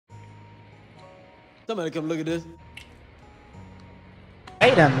Somebody come look at this.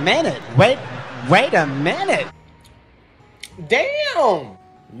 Wait a minute. Wait a minute. Damn!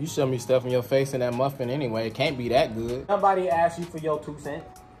 You show me stuff in your face in that muffin anyway. It can't be that good. Nobody asked you for your 2 cents.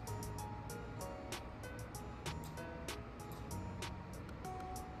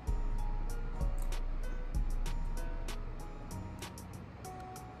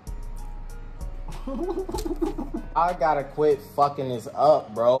 I gotta quit fucking this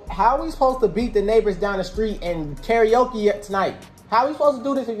up, bro. How are we supposed to beat the neighbors down the street and karaoke tonight? How are we supposed to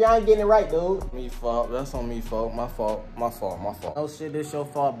do this if y'all ain't getting it right, dude? Me fault. That's on me fault. My fault. Oh shit, this your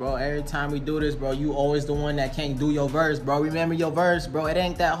fault, bro. Every time we do this, bro, you always the one that can't do your verse, bro. Remember your verse, bro. It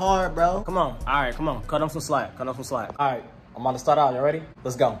ain't that hard, bro. Come on. All right, come on. Cut them some slack. All right, I'm about to start out. You ready?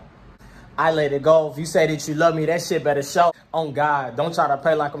 Let's go. I let it go. If you say that you love me, that shit better show. On God, don't try to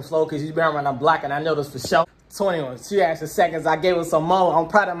play like I'm slow, cause you been around I'm black and I know this for sure. 21, 2 extra seconds, I gave her some more. I'm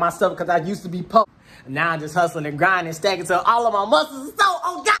proud of myself cause I used to be poor. Now I'm just hustling and grinding, stacking till all of my muscles are so,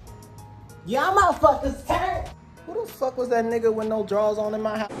 oh God. Y'all motherfuckers turn. Who the fuck was that nigga with no drawers on in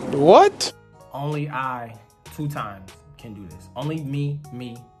my house? What? Only I, 2 times, can do this. Only me,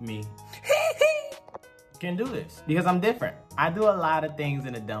 can do this. Because I'm different. I do a lot of things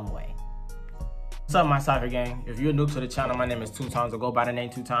in a dumb way. What's up, my Cypher gang? If you're new to the channel, my name is 2 Times. I'll go by the name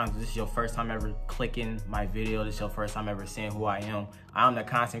 2 Times. If this is your first time ever clicking my video, this is your first time ever seeing who I am. I'm the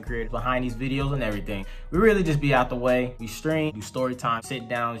content creator behind these videos and everything. We really just be out the way. We stream, do story time, sit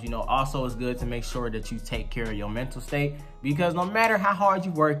downs. You know, also it's good to make sure that you take care of your mental state, because no matter how hard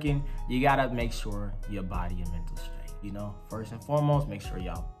you're working, you gotta make sure your body and mental straight. You know, first and foremost, make sure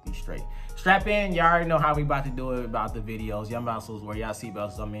y'all be straight. Strap in, y'all already know how we about to do it about the videos. Y'all muscles, wear y'all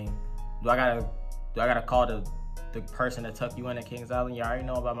seatbelts. I mean, do I gotta call the person that tucked you in at Kings Island? You already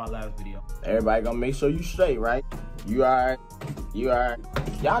know about my last video. Everybody gonna make sure you straight, right? You alright? You alright?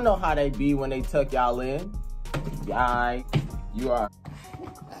 Y'all know how they be when they tuck y'all in. You alright? You alright?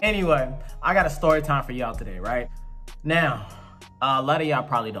 Anyway, I got a story time for y'all today, right? Now, a lot of y'all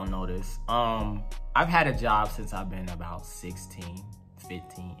probably don't know this. I've had a job since I've been about 16,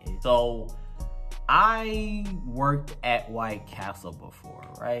 15. So I worked at White Castle before,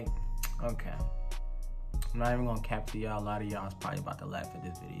 right? Okay. I'm not even gonna cap to y'all. A lot of y'all is probably about to laugh at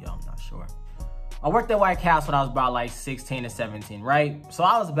this video. I'm not sure. I worked at White Castle when I was about like 16 to 17, right? So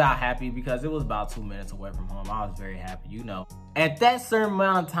I was about happy because it was about 2 minutes away from home. I was very happy, you know. At that certain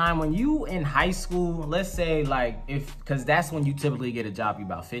amount of time, when you in high school, let's say like because that's when you typically get a job, you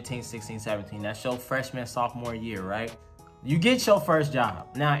about 15, 16, 17. That's your freshman, sophomore year, right? You get your first job.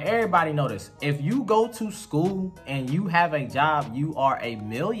 Now, everybody know this. If you go to school and you have a job, you are a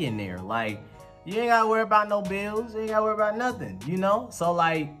millionaire. Like, you ain't gotta worry about no bills. You ain't gotta worry about nothing, you know? So,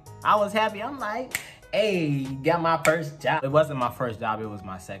 like, I was happy. I'm like, hey, got my first job. It wasn't my first job. It was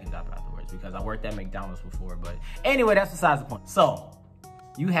my second job afterwards because I worked at McDonald's before. But anyway, that's besides the point. So,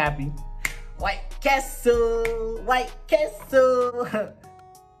 you happy. White Castle, White Castle.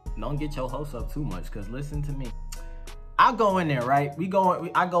 Don't get your hopes up too much because listen to me. I go in there, right?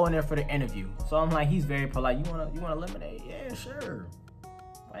 I go in there for the interview. So I'm like, he's very polite. You want a lemonade? Yeah, sure.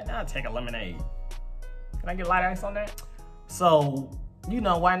 Why not take a lemonade? Can I get light ice on that? So, you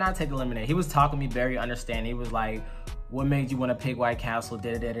know, why not take a lemonade? He was talking to me very understanding. He was like, what made you want to pick White Castle?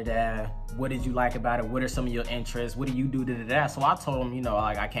 Da-da-da-da-da. What did you like about it? What are some of your interests? What do you do? Da-da-da. So I told him, you know,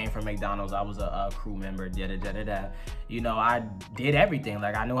 like I came from McDonald's. I was a crew member. Da-da-da-da-da. You know, I did everything.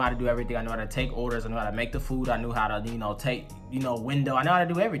 Like I knew how to do everything. I knew how to take orders. I knew how to make the food. I knew how to, you know, take, you know, window. I know how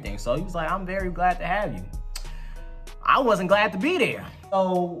to do everything. So he was like, I'm very glad to have you. I wasn't glad to be there.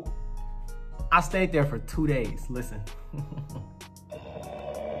 So I stayed there for 2 days. Listen.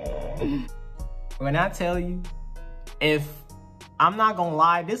 When I tell you, if I'm not gonna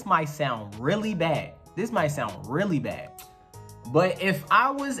lie, this might sound really bad. But if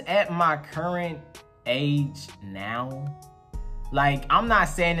I was at my current age now, like I'm not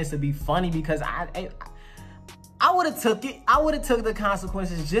saying this to be funny because I would have took it. I would have took the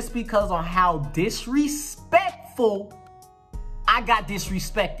consequences just because on how disrespectful I got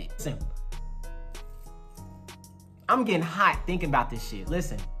disrespected. Listen, I'm getting hot thinking about this shit.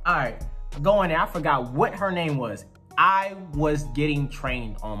 Listen, all right, go in there. I forgot what her name was. I was getting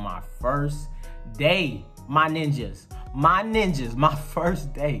trained on my first day. My ninjas, my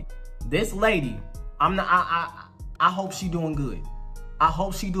first day. This lady, I hope she doing good. I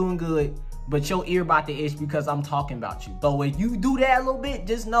hope she doing good, but your ear about to itch because I'm talking about you. So if you do that a little bit,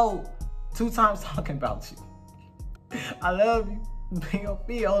 just know 2 times talking about you. I love you.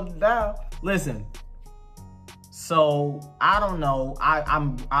 Be hold it down. Listen. So I don't know.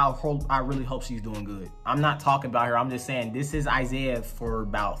 I really hope she's doing good. I'm not talking about her. I'm just saying this is Isaiah for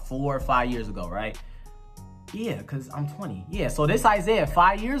about 4 or 5 years ago, right? Yeah, because I'm 20. Yeah, so this Isaiah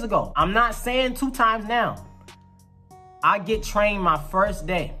 5 years ago. I'm not saying 2 times now. I get trained my first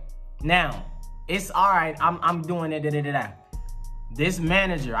day. Now, it's all right. I'm doing it. This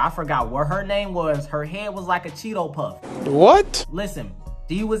manager, I forgot what her name was. Her head was like a Cheeto Puff. What? Listen,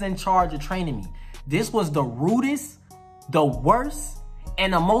 she was in charge of training me. This was the rudest, the worst,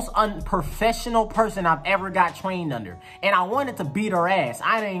 and the most unprofessional person I've ever got trained under. And I wanted to beat her ass.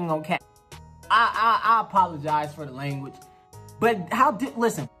 I ain't gonna cap. I apologize for the language. But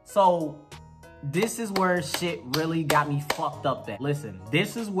listen, so this is where shit really got me fucked up at. Listen,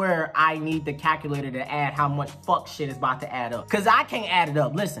 this is where I need the calculator to add how much fuck shit is about to add up. Cause I can't add it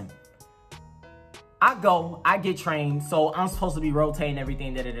up. Listen, I get trained, so I'm supposed to be rotating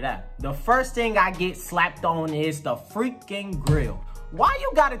everything, The first thing I get slapped on is the freaking grill. Why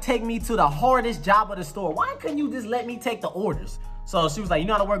you gotta take me to the hardest job of the store? Why couldn't you just let me take the orders? So she was like, you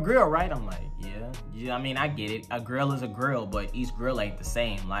know how to work grill, right? I'm like, yeah, I mean, I get it. A grill is a grill, but each grill ain't the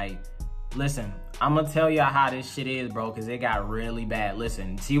same. Like, listen, I'm gonna tell y'all how this shit is, bro, because it got really bad.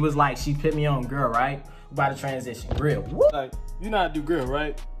 Listen, she was like, she put me on grill, right? About to transition, grill. Whoop. Like, you know how to do grill,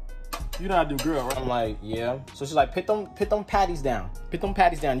 right? You know how to do grill, right? I'm like, yeah. So she's like, put them patties down. Put them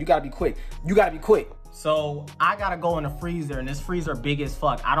patties down. You gotta be quick. You gotta be quick. So I gotta go in the freezer, and this freezer big as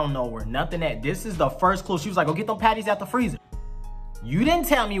fuck. I don't know where nothing at. This is the first clue. She was like, go get them patties out the freezer. You didn't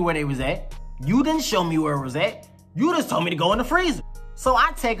tell me where they was at. You didn't show me where it was at. You just told me to go in the freezer. So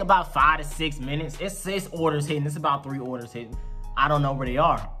I take about 5 to 6 minutes. It's orders hitting. It's about 3 orders hitting. I don't know where they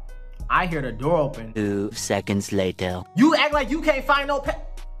are. I hear the door open. 2 seconds later. You act like you can't find no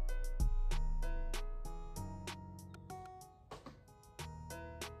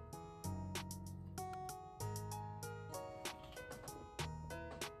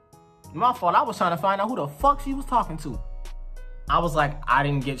My fault. I was trying to find out who the fuck she was talking to. I was like, I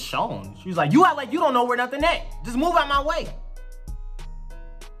didn't get shown. She was like, you act like you don't know where nothing at. Just move out my way.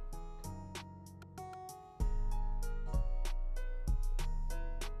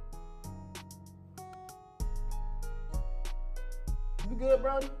 You good,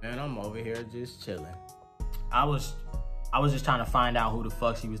 Brody? And I'm over here just chilling. I was just trying to find out who the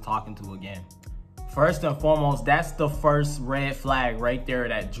fuck she was talking to again. First and foremost, that's the first red flag right there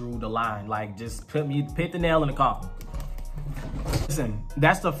that drew the line. Like, just put the nail in the coffin. Listen,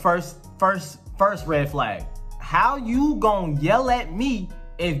 that's the first red flag. How you gonna yell at me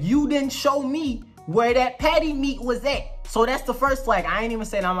if you didn't show me where that patty meat was at? So that's the first flag. I ain't even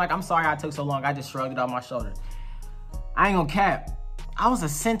saying, I'm sorry I took so long. I just shrugged it off my shoulder. I ain't gonna cap. I was a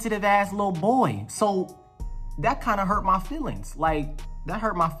sensitive ass little boy. So that kind of hurt my feelings. Like, that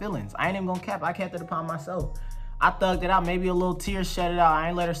hurt my feelings. I ain't even gonna cap. I kept it upon myself. I thugged it out. Maybe a little tear shed it out. I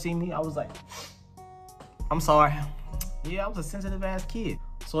ain't let her see me. I was like, I'm sorry. Yeah, I was a sensitive ass kid.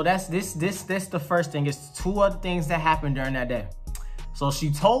 So that's the first thing. It's 2 other things that happened during that day. So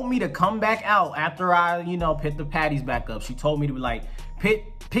she told me to come back out after I, put the patties back up. She told me to be like,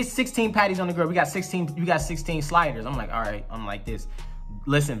 put 16 patties on the grill. We got 16 sliders. I'm like, all right. I'm like this.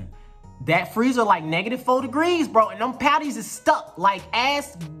 Listen, that freezer like -4 degrees, bro. And them patties is stuck like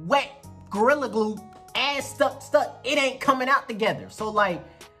ass wet Gorilla Glue, ass stuck. It ain't coming out together. So like,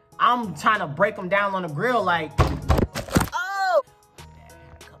 I'm trying to break them down on the grill like, oh. I had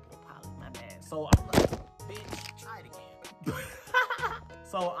a couple of polyps, my bad. So I'm like, bitch, try it again.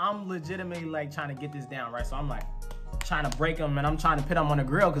 So I'm legitimately like trying to get this down, right? So I'm like trying to break them and I'm trying to put them on the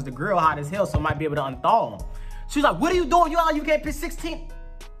grill because the grill hot as hell, so I might be able to unthaw them. She's like, what are you doing? You can't put 16.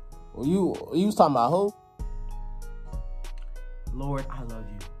 Well, you was talking about who? Lord, I love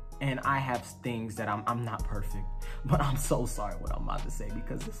you. And I have things that I'm not perfect. But I'm so sorry what I'm about to say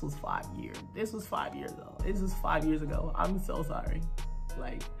because this was 5 years. This was 5 years ago. This was 5 years ago. I'm so sorry.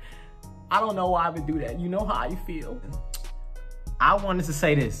 Like, I don't know why I would do that. You know how I feel. I wanted to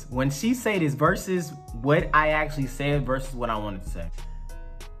say this. When she say this versus what I actually said versus what I wanted to say.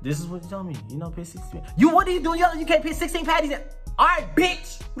 This is what you told me. Put 16. What are you doing? You can't put 16 patties in. All right,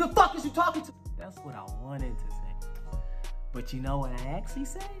 bitch. Who the fuck is you talking to? That's what I wanted to say. But you know what I actually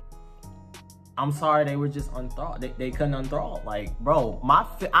said? I'm sorry they were just unthralled. They couldn't unthrall. Like, bro,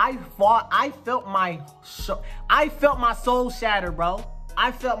 I felt my soul shatter, bro.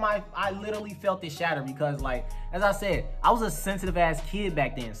 I literally felt it shatter because, like, as I said, I was a sensitive ass kid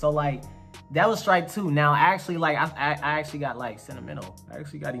back then. So like, that was strike 2. Now, actually, like, I actually got like sentimental. I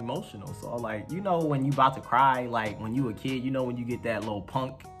actually got emotional. So like, when you about to cry, like when you a kid, when you get that little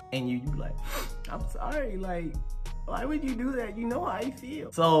punk and you be like, I'm sorry, like, why would you do that? You know how I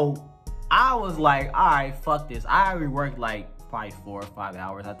feel. So I was like, all right, fuck this. I already worked like probably 4 or 5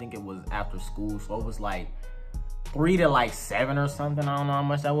 hours. I think it was after school. So it was like 3 to like 7 or something. I don't know how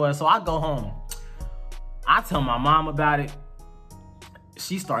much that was. So I go home. I tell my mom about it.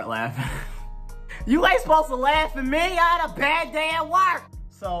 She start laughing. You ain't supposed to laugh at me. I had a bad day at work.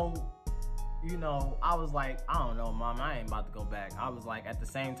 So, you know, I was like, I don't know, Mom, I ain't about to go back. I was like, at the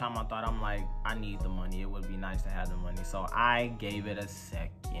same time, I'm like, I need the money. It would be nice to have the money. So I gave it a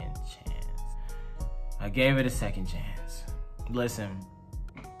second chance. Listen,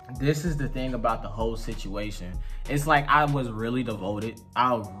 this is the thing about the whole situation. It's like I was really devoted.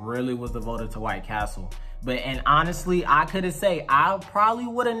 I really was devoted to White Castle. And honestly, I couldn't say I probably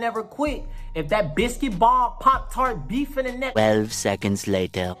would have never quit if that biscuit ball, Pop-Tart, beef in the neck, 12 seconds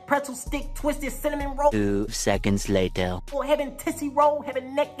later. pretzel stick, twisted cinnamon roll, 2 seconds later. having tissy roll,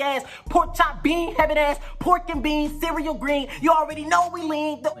 having neck gas, pork chop bean, having ass, pork and beans, cereal green. You already know we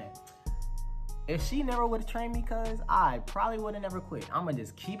lean. If she never would have trained me, cuz I probably would have never quit. I'm gonna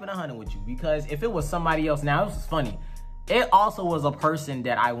just keep it 100 with you, because if it was somebody else, now this is funny. It also was a person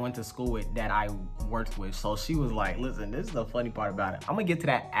that I went to school with that I worked with. So she was like, listen, this is the funny part about it. I'm gonna get to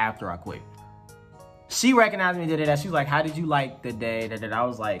that after I quit. She recognized me, that. She was like, how did you like the day? I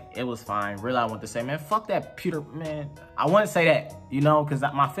was like, it was fine. Really, I want to say, man, fuck that pewter, man. I wouldn't say that, you know, because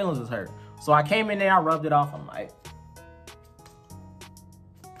my feelings was hurt. So I came in there, I rubbed it off. I'm like,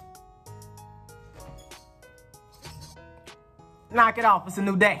 knock it off, it's a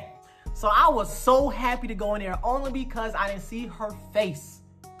new day. So I was so happy to go in there only because I didn't see her face.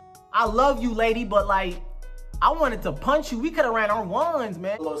 I love you, lady, but like, I wanted to punch you. We could have ran our ones,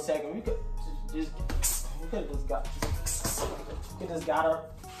 man. A little second, we could have just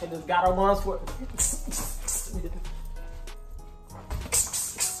got our ones for.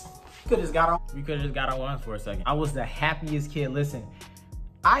 We could have just got our ones for a second. I was the happiest kid. Listen,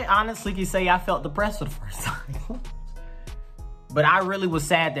 I honestly can say I felt depressed for the first time. But I really was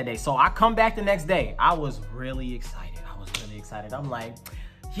sad that day. So I come back the next day. I was really excited. I'm like,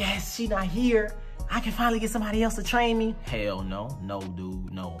 yes, she not here. I can finally get somebody else to train me. Hell no,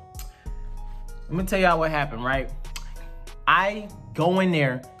 dude, no. Let me tell y'all what happened, right? I go in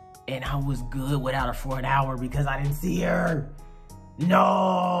there and I was good without her for an hour because I didn't see her.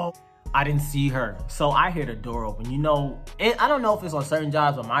 No, I didn't see her. So I hear the door open. You know, I don't know if it's on certain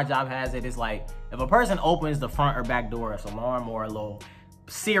jobs, but my job has it. It's like, if a person opens the front or back door, it's alarm or a little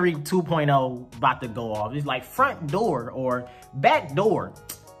Siri 2.0 about to go off. It's like front door or back door.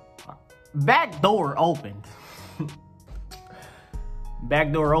 Back door opened.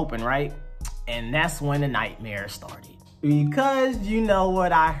 Back door open, right? And that's when the nightmare started. Because you know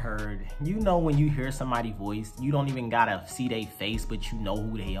what I heard. You know when you hear somebody's voice, you don't even gotta see their face, but you know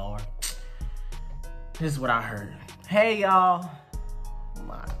who they are. This is what I heard. Hey, y'all.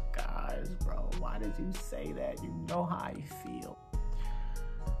 My gosh, bro. Why did you say that? You know how I feel.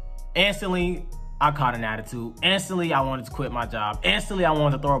 Instantly, I caught an attitude. Instantly, I wanted to quit my job. Instantly, I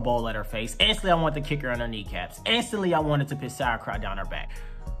wanted to throw a bowl at her face. Instantly, I wanted to kick her on her kneecaps. Instantly, I wanted to piss sauerkraut down her back.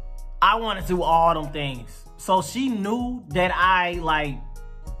 I wanted to do all them things. So she knew that I, like,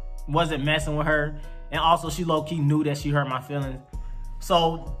 wasn't messing with her. And also, she low-key knew that she hurt my feelings.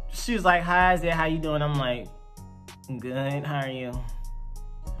 So she was like, hi, is it? How you doing? I'm like, good. How are you?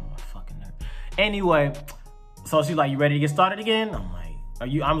 I'm a fucking nerd. Anyway, so she's like, you ready to get started again? I'm like,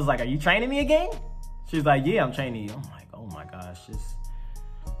 I was like, are you training me again? She's like, yeah, I'm training you. I'm like, oh my gosh.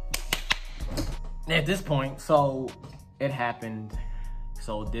 At this point, so it happened.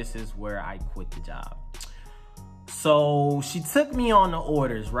 So this is where I quit the job. So she took me on the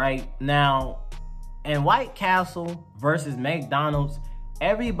orders, right? Now, in White Castle versus McDonald's,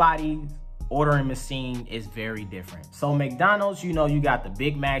 everybody's ordering machine is very different. So McDonald's, you know, you got the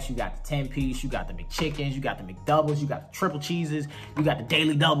Big Macs, you got the 10-piece, you got the McChickens, you got the McDoubles, you got the triple cheeses, you got the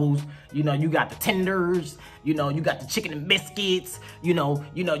daily doubles, you know, you got the tenders, you know, you got the chicken and biscuits, you know,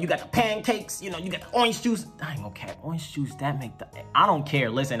 you got the pancakes, you know, you got the orange juice. I ain't gonna cap, orange juice, I don't care.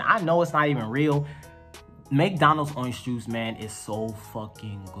 Listen, I know it's not even real. McDonald's orange juice, man, is so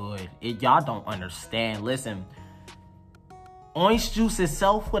fucking good. Y'all don't understand. Listen, orange juice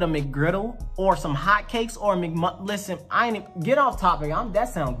itself with a McGriddle or some hotcakes or a listen, get off topic. That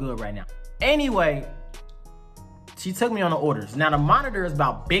sounds good right now. Anyway, she took me on the orders. Now the monitor is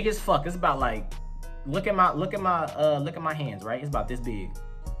about big as fuck. It's about like, look at my hands, right? It's about this big.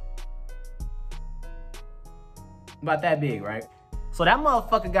 About that big, right? So that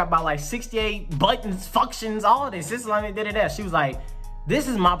motherfucker got about like 68 buttons, functions, all of this. It's like that. She was like, this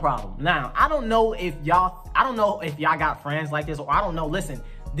is my problem. Now, I don't know if y'all got friends like this, or I don't know. Listen,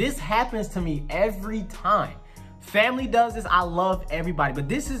 this happens to me every time. Family does this. I love everybody, but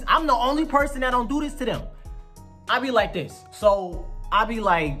I'm the only person that don't do this to them. I be like this. So I be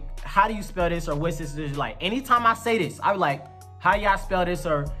like, how do you spell this? Or what's this? Like, anytime I say this, I be like, how y'all spell this?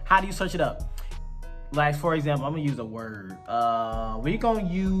 Or how do you search it up? Like, for example, I'm gonna use a word. We gonna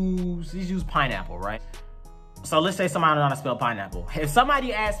use pineapple, right? So let's say somebody don't know how to spell pineapple. If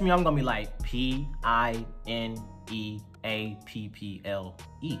somebody asks me, I'm gonna be like P-I-N-E-A-P-P-L-E.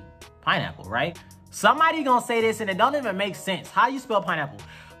 Pineapple, right? Somebody gonna say this and it don't even make sense. How you spell pineapple?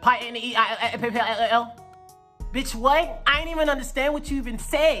 P-I-N-E-A-P-P-L-L? Bitch, what? I ain't even understand what you even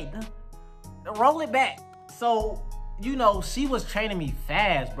said. Roll it back. So, you know, she was training me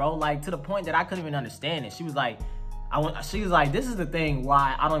fast, bro. Like, to the point that I couldn't even understand it. She was like, this is the thing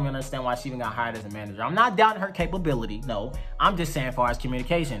why I don't even understand why she even got hired as a manager. I'm not doubting her capability. No, I'm just saying as far as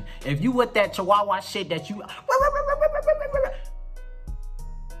communication. If you with that chihuahua shit that you...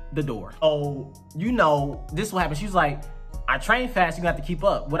 The door. Oh, you know, this is what happened. She was like, I train fast, you got to keep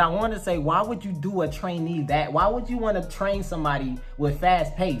up. What I wanted to say, why would you do a trainee that? Why would you want to train somebody with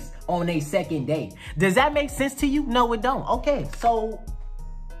fast pace on their second day? Does that make sense to you? No, it don't. Okay, so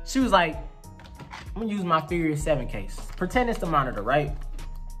she was like, I'm gonna use my Furious 7 case. Pretend it's the monitor, right?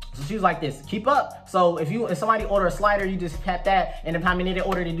 So she was like this, keep up. So if somebody order a slider, you just tap that, and if how many they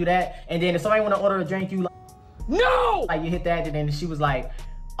order, they do that. And then if somebody wanna order a drink, you like, no! Like you hit that, and then she was like,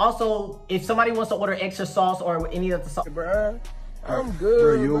 also, if somebody wants to order extra sauce or any of the sauce. Bruh, I'm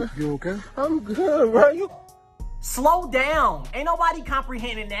good. Bro, you okay? I'm good, bro. Slow down. Ain't nobody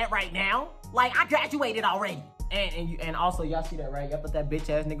comprehending that right now. Like, I graduated already. And also, y'all see that, right? Y'all thought that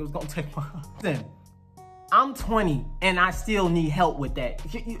bitch ass nigga was gonna take my... Listen, I'm 20 and I still need help with that.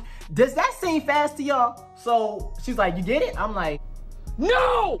 Does that seem fast to y'all? So she's like, you get it? I'm like,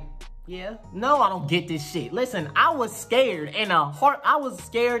 no! Yeah, no, I don't get this shit. Listen, I was scared and a hurt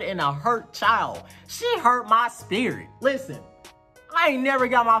child. She hurt my spirit. Listen, I ain't never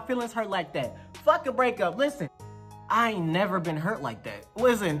got my feelings hurt like that. Fuck a breakup. Listen, I ain't never been hurt like that.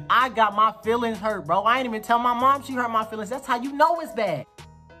 Listen, I got my feelings hurt, bro. I ain't even tell my mom she hurt my feelings. That's how you know it's bad.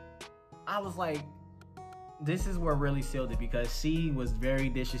 I was like, this is what really sealed it, because she was very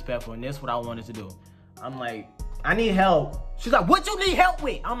disrespectful, and this is what I wanted to do. I'm like, I need help. She's like, what you need help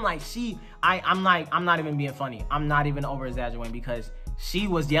with? I'm like, I'm not even being funny. I'm not even over exaggerating, because she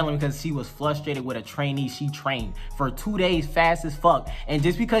was yelling because she was frustrated with a trainee she trained for 2 days fast as fuck. And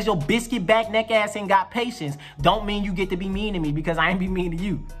just because your biscuit back neck ass ain't got patience, don't mean you get to be mean to me, because I ain't be mean to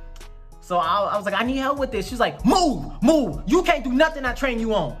you. So I was like, I need help with this. She's like, move. You can't do nothing I train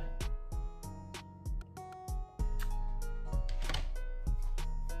you on.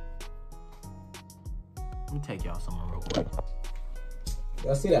 Let me take y'all somewhere real quick.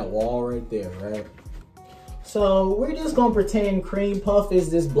 Y'all see that wall right there, right? So we're just gonna pretend cream puff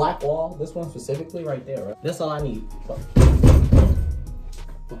is this black wall. This one specifically right there, right? That's all I need. Oh,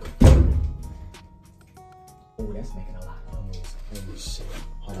 that's making a lot of noise. Oh shit.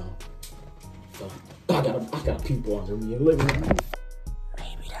 Hold on. I got people under me in the living room.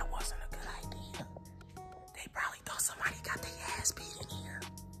 Maybe that wasn't a good idea. They probably thought somebody got their ass beat in here.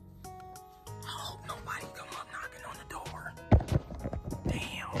 I hope nobody come up knocking on the door.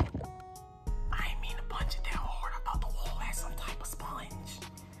 Damn. I ain't mean to punch it that hard. I thought the wall had some type of sponge.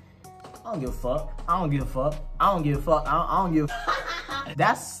 I don't give a fuck. I don't give a fuck. I don't give a fuck. I don't give a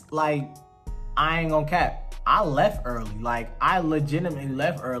That's like, I ain't gonna cap. I left early. Like, I legitimately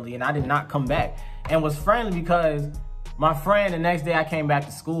left early and I did not come back. And was friendly because my friend, the next day I came back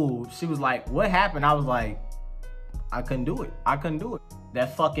to school, she was like, what happened? I was like, I couldn't do it. I couldn't do it.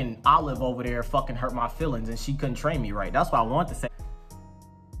 That fucking Olive over there fucking hurt my feelings and she couldn't train me right. That's what I wanted to say.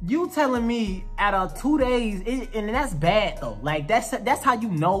 You telling me at a 2 days, and that's bad though. Like, that's how you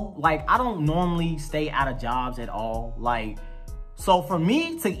know. Like, I don't normally stay out of jobs at all. Like, so for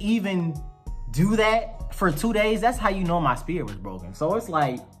me to even do that for 2 days, that's how you know my spirit was broken. So it's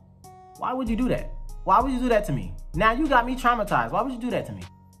like, why would you do that? Why would you do that to me? Now you got me traumatized. Why would you do that to me?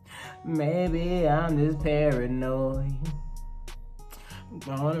 Maybe I'm just paranoid.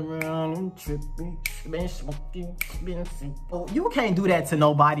 Going around and tripping, been smoking, been simple. You can't do that to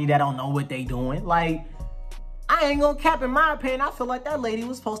nobody that don't know what they doing. Like, I ain't gonna cap, in my opinion, I feel like that lady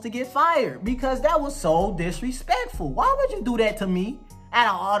was supposed to get fired because that was so disrespectful. Why would you do that to me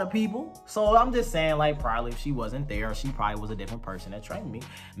out of all the people? So I'm just saying, like, probably if she wasn't there, she probably was a different person that trained me.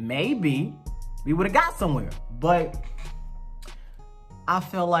 Maybe we would have got somewhere. But I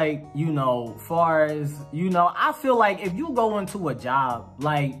feel like, you know, far as, you know, I feel like if you go into a job,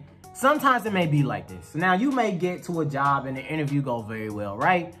 like, sometimes it may be like this. Now, you may get to a job and the interview go very well,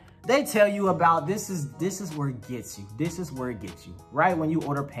 right? They tell you about this is where it gets you. This is where it gets you, right? When you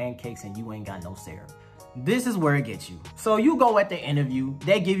order pancakes and you ain't got no syrup. This is where it gets you. So you go at the interview,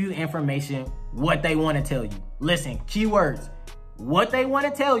 they give you information, what they want to tell you. Listen, keywords, what they want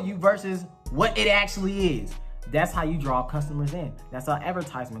to tell you versus what it actually is. That's how you draw customers in. That's how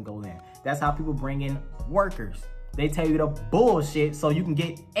advertisement goes in. That's how people bring in workers. They tell you the bullshit so you can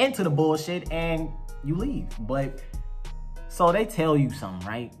get into the bullshit and you leave. But so they tell you something,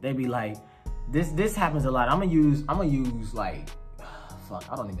 right? They be like, this happens a lot. I'm gonna use like, fuck,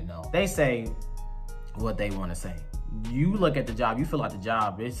 I don't even know. They say what they want to say. You look at the job, you fill out the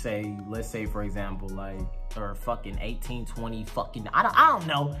job. It say, let's say for example, like, or fucking 18, 20, fucking, I don't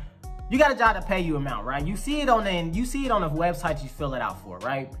know. You got a job to pay you amount, right? You see it on the website you fill it out for,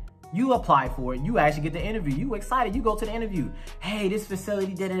 right? You apply for it, you actually get the interview. You excited, you go to the interview. Hey, this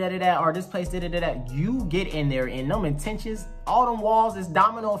facility da-da-da-da-da, or this place da-da-da-da. You get in there and them intentions, all them walls is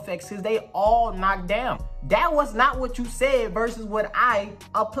domino effects because they all knocked down. That was not what you said versus what I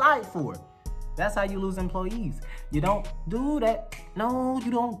applied for. That's how you lose employees. You don't do that. No,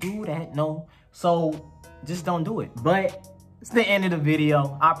 you don't do that, no. So just don't do it. But it's the end of the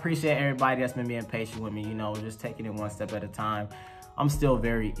video. I appreciate everybody that's been being patient with me, you know, just taking it one step at a time. I'm still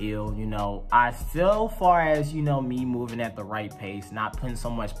very ill, you know. I feel far as, you know, me moving at the right pace, not putting so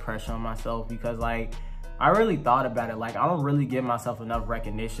much pressure on myself because, like, I really thought about it. Like, I don't really give myself enough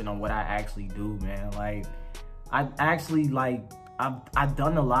recognition on what I actually do, man. Like, I actually, like, I've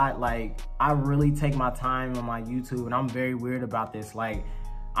done a lot. Like, I really take my time on my YouTube, and I'm very weird about this. Like,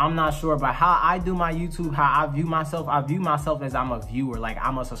 I'm not sure about how I do my YouTube, how I view myself. I view myself as I'm a viewer, like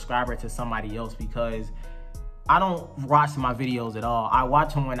I'm a subscriber to somebody else because I don't watch my videos at all. I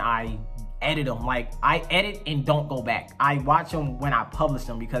watch them when I edit them. Like, I edit and don't go back. I watch them when I publish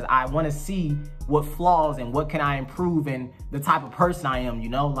them because I want to see what flaws and what can I improve and the type of person I am, you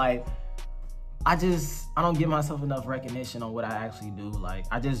know? Like, I don't give myself enough recognition on what I actually do. Like,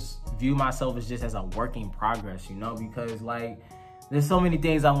 I just view myself as just as a work in progress, you know? Because, like, there's so many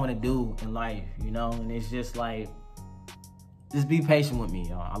things I want to do in life, you know? And it's just like, just be patient with me,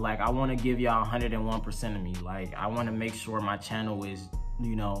 y'all. Like, I want to give y'all 101% of me. Like, I want to make sure my channel is,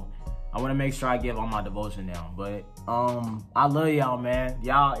 you know, I want to make sure I give all my devotion down. But I love y'all, man.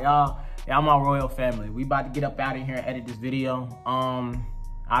 Y'all my royal family. We about to get up out of here and edit this video.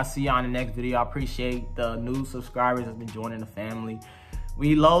 I'll see y'all in the next video. I appreciate the new subscribers that's been joining the family.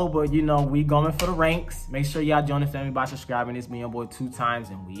 We low, but you know, we going for the ranks. Make sure y'all join the family by subscribing. It's me, your boy, 2 times,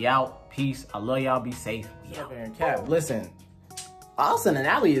 and we out. Peace. I love y'all. Be safe. We out. Cap, listen. Austin and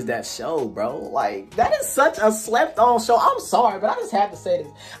Ally is that show, bro. Like, that is such a slept-on show. I'm sorry, but I just had to say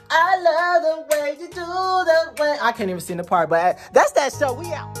this. I love the way you do the way. I can't even sing the part, but that's that show. We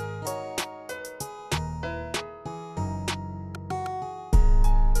out.